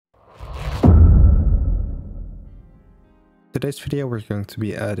Today's video we're going to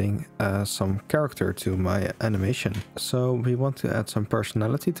be adding some character to my animation. So we want to add some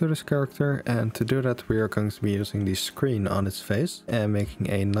personality to this character, and to do that we are going to be using the screen on its face and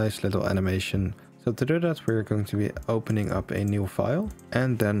making a nice little animation. So to do that we're going to be opening up a new file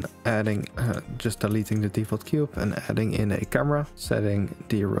and then adding, just deleting the default cube and adding in a camera, setting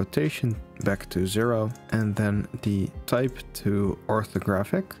the rotation back to 0 and then the type to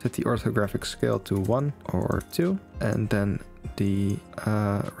orthographic, set the orthographic scale to 1 or 2 and then the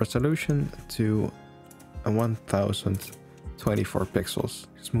resolution to 1024 pixels.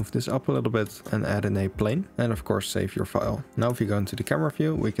 Just move this up a little bit and add in a plane, and of course save your file. Now if you go into the camera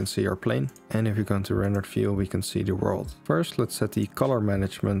view we can see our plane, and if you go into rendered view we can see the world. First let's set the color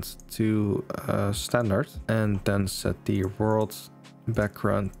management to standard and then set the world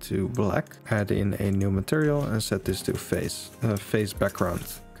background to black. Add in a new material and set this to face background.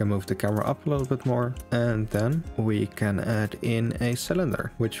 Can move the camera up a little bit more, and then we can add in a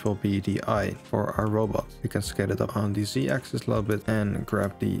cylinder, which will be the eye for our robot. We can scale it up on the z-axis a little bit and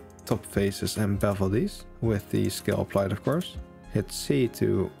grab the top faces and bevel these with the scale applied, of course. Hit C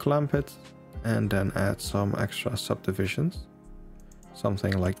to clamp it and then add some extra subdivisions,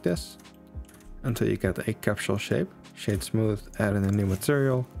 something like this, until you get a capsule shape. Shade smooth, add in a new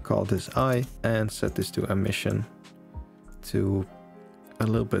material, call this eye and set this to emission to a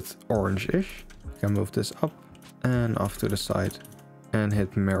little bit orange-ish. You can move this up and off to the side and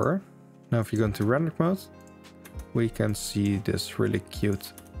hit mirror. Now if you go into render mode, we can see this really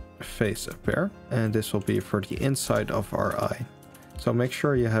cute face appear, and this will be for the inside of our eye. So make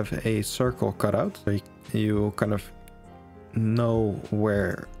sure you have a circle cut out so you kind of know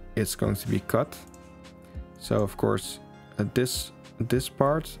where it's going to be cut. So of course this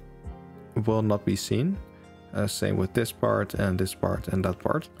part will not be seen. Same with this part and that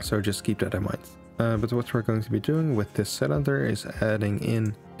part. So just keep that in mind. But what we're going to be doing with this cylinder is adding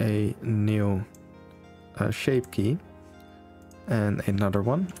in a new shape key and another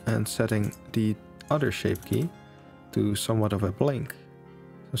one, and setting the other shape key to somewhat of a blink.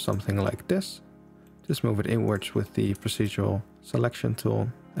 So something like this. Just move it inwards with the procedural selection tool.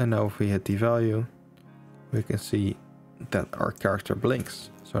 And now if we hit the value, we can see that our character blinks.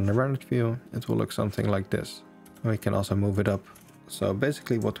 So in the rendered view, it will look something like this. We can also move it up. So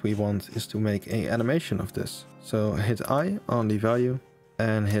basically what we want is to make an animation of this. So hit I on the value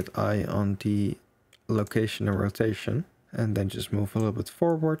and hit I on the location and rotation. And then just move a little bit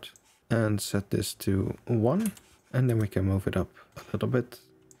forward and set this to 1. And then we can move it up a little bit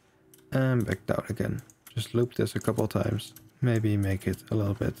and back down again. Just loop this a couple times. Maybe make it a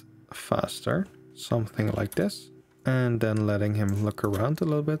little bit faster. Something like this. And then letting him look around a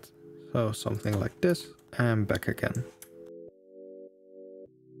little bit. So something like this and back again.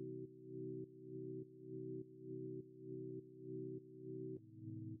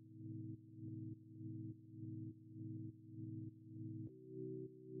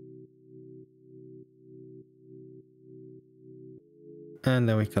 And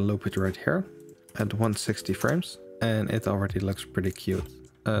then we can loop it right here at 160 frames, and it already looks pretty cute.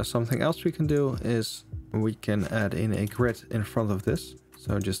 Something else we can do is we can add in a grid in front of this.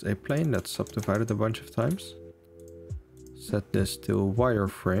 So just a plane that's subdivided a bunch of times. Set this to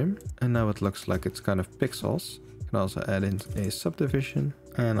wireframe, and now it looks like it's kind of pixels. You can also add in a subdivision,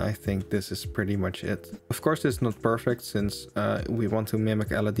 and I think this is pretty much it. Of course it's not perfect since we want to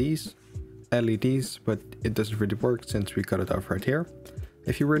mimic LEDs, but it doesn't really work since we cut it off right here.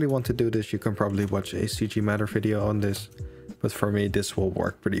 If you really want to do this, you can probably watch a CG Matter video on this, but for me this will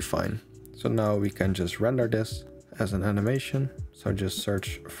work pretty fine. So now we can just render this as an animation. So just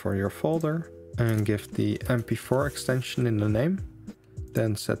search for your folder and give the MP4 extension in the name.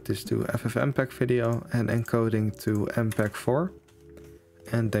 Then set this to FFmpeg video and encoding to MPEG-4.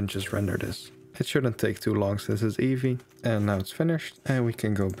 And then just render this. It shouldn't take too long since it's easy. And now it's finished and we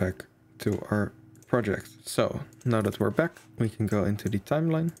can go back to our project. So now that we're back, we can go into the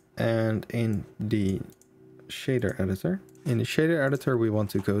timeline and in the shader editor. In the shader editor we want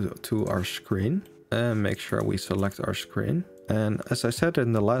to go to our screen and make sure we select our screen. And as I said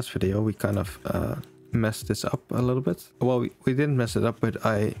in the last video, we kind of messed this up a little bit. Well, we didn't mess it up, but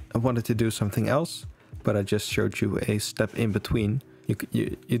I wanted to do something else, but I just showed you a step in between.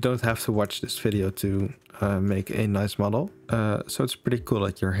 You don't have to watch this video to make a nice model. So it's pretty cool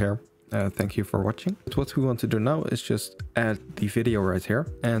that you're here. Thank you for watching. But what we want to do now is just add the video right here.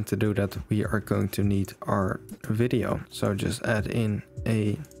 And to do that, we are going to need our video. So just add in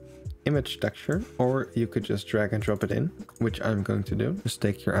a image texture, or you could just drag and drop it in, which I'm going to do. Just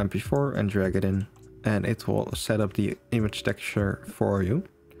take your MP4 and drag it in, and it will set up the image texture for you.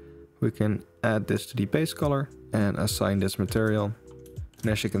 we can add this to the base color and assign this material.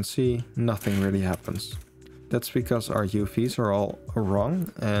 And as you can see, nothing really happens. That's because our UVs are all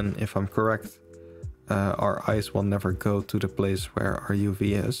wrong, and if I'm correct, our eyes will never go to the place where our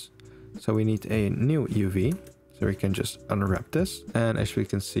UV is. So we need a new UV. So we can just unwrap this, and as we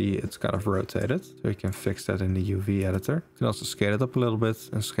can see, it's kind of rotated. So we can fix that in the UV editor. We can also scale it up a little bit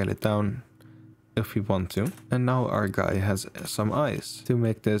and scale it down if we want to. And now our guy has some eyes. To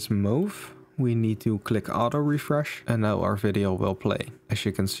make this move, we need to click auto refresh, and now our video will play. As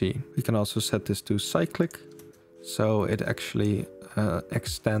you can see, we can also set this to cyclic, so it actually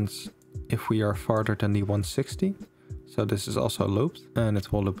extends if we are farther than the 160. So this is also looped, and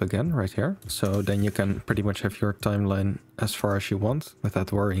it will loop again right here. So then you can pretty much have your timeline as far as you want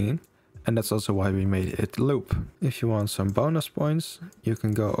without worrying. And that's also why we made it loop. If you want some bonus points, you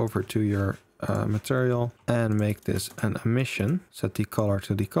can go over to your material and make this an emission. Set the color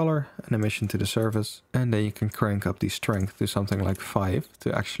to the color, an emission to the surface, and then you can crank up the strength to something like 5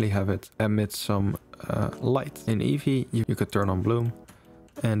 to actually have it emit some light. In Eevee, you could turn on bloom,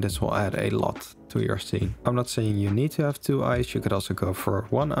 and this will add a lot to your scene. I'm not saying you need to have 2 eyes, you could also go for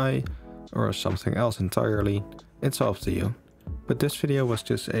 1 eye or something else entirely. It's up to you. But this video was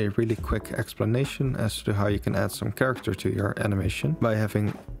just a really quick explanation as to how you can add some character to your animation by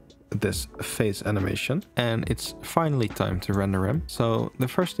having this face animation. And it's finally time to render him. So the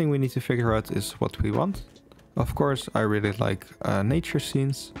first thing we need to figure out is what we want. Of course, I really like nature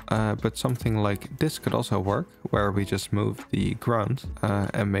scenes, but something like this could also work, where we just move the ground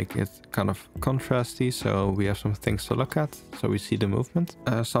and make it kind of contrasty, so we have some things to look at, so we see the movement.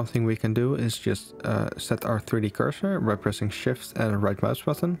 Something we can do is just set our 3D cursor by pressing Shift and right mouse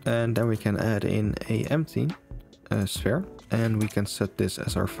button, and then we can add in a empty sphere, and we can set this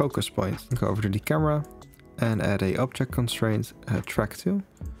as our focus point. Go over to the camera and add a object constraint, track 2,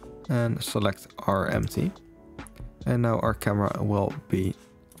 and select our empty. And now our camera will be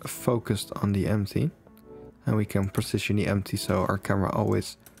focused on the empty, and we can position the empty so our camera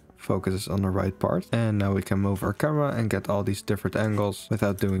always focuses on the right part. And now we can move our camera and get all these different angles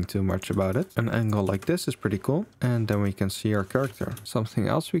without doing too much about it. An angle like this is pretty cool, and then we can see our character. Something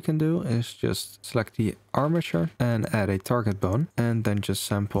else we can do is just select the armature and add a target bone, and then just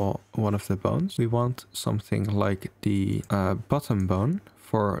sample one of the bones. We want something like the bottom bone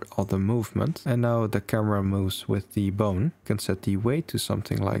for all the movement, and now the camera moves with the bone. You can set the weight to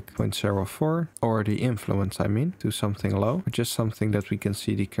something like 0.04, or the influence, I mean, to something low, just something that we can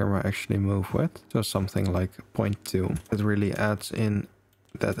see the camera actually move with. So something like 0.2. It really adds in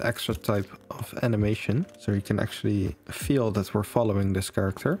that extra type of animation, so you can actually feel that we're following this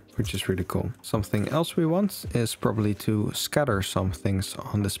character, which is really cool. Something else we want is probably to scatter some things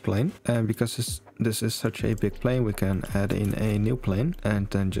on this plane, and because this is such a big plane, we can add in a new plane and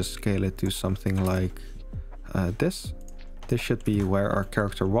then just scale it to something like this. This should be where our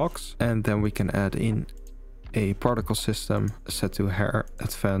character walks, and then we can add in a particle system, set to hair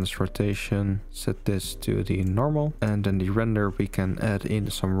advanced rotation, set this to the normal, and then the render we can add in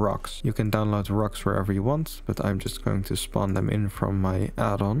some rocks. You can download rocks wherever you want, but I'm just going to spawn them in from my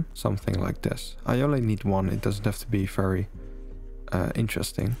add-on, something like this. I only need one, it doesn't have to be very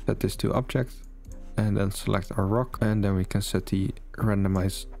interesting. Set this to object and then select our rock, and then we can set the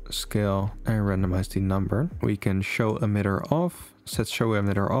randomize scale and randomize the number. We can show emitter off, set show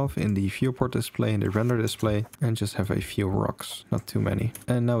emitter off in the viewport display, in the render display, and just have a few rocks, not too many.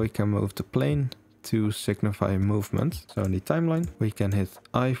 And now we can move the plane to signify movement. So in the timeline, we can hit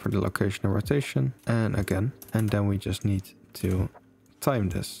I for the location and rotation, and again, and then we just need to time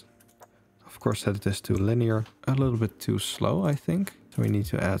this. Of course, set this to linear, a little bit too slow, I think. So we need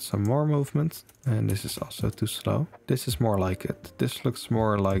to add some more movement, and this is also too slow. This is more like it. This looks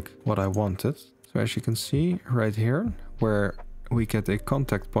more like what I wanted. So as you can see right here, where we get a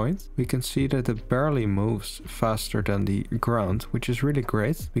contact point, we can see that it barely moves faster than the ground, which is really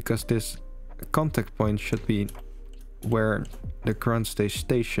great, because this contact point should be where the ground stays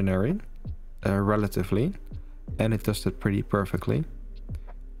stationary, relatively, and it does that pretty perfectly.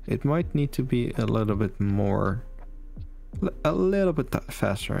 It might need to be a little bit more, a little bit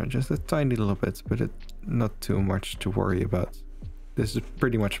faster, just a tiny little bit, but not too much to worry about. This is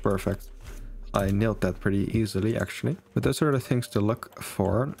pretty much perfect. I nailed that pretty easily, actually. But those are the things to look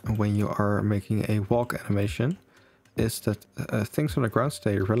for when you are making a walk animation, is that things on the ground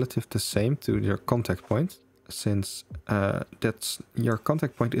stay relative the same to your contact point, since your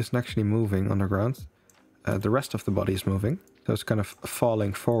contact point isn't actually moving on the ground. The rest of the body is moving, so it's kind of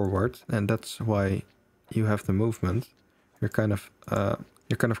falling forward, and that's why you have the movement. You're kind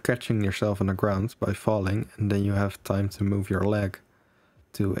of catching yourself on the ground by falling, and then you have time to move your leg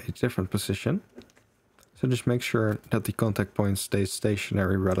to a different position. So just make sure that the contact point stays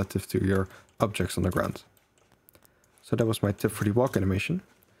stationary relative to your objects on the ground. So that was my tip for the walk animation.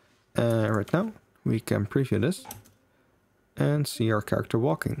 Right now we can preview this and see our character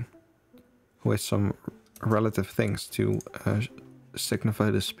walking with some relative things to signify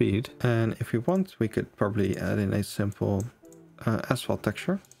the speed. And if we want, we could probably add in a simple asphalt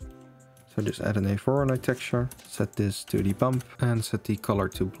texture. So just add in a Voronoi texture, set this to the bump and set the color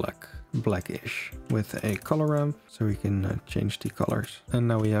to black, blackish with a color ramp so we can change the colors. And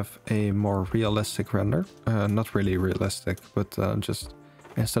now we have a more realistic render. Not really realistic, but just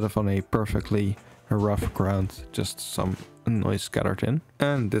instead of on a perfectly rough ground, just some noise scattered in.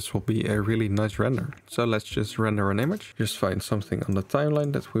 And this will be a really nice render. So let's just render an image. Just find something on the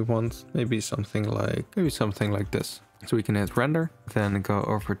timeline that we want. Maybe something like this. So we can hit render, then go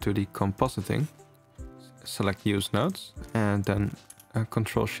over to the compositing, select use nodes, and then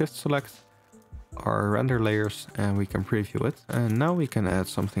Control Shift select our render layers and we can preview it. And now we can add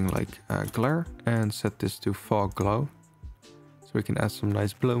something like glare and set this to fog glow. So we can add some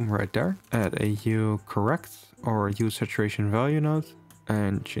nice bloom right there. Add a hue correct or hue saturation value node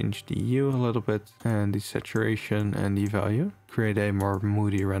and change the hue a little bit and the saturation and the value. Create a more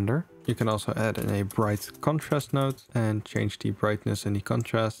moody render. You can also add in a bright contrast node and change the brightness and the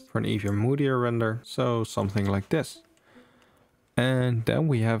contrast for an even moodier render. So something like this. And then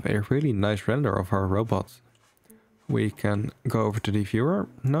we have a really nice render of our robot. We can go over to the viewer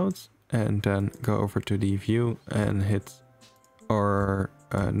node and then go over to the view and hit our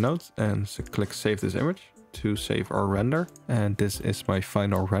node and click save this image to save our render. And this is my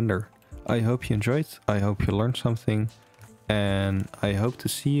final render. I hope you enjoyed. I hope you learned something. And I hope to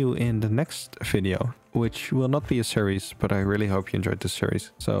see you in the next video, which will not be a series, but I really hope you enjoyed this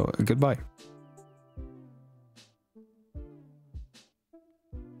series. So goodbye.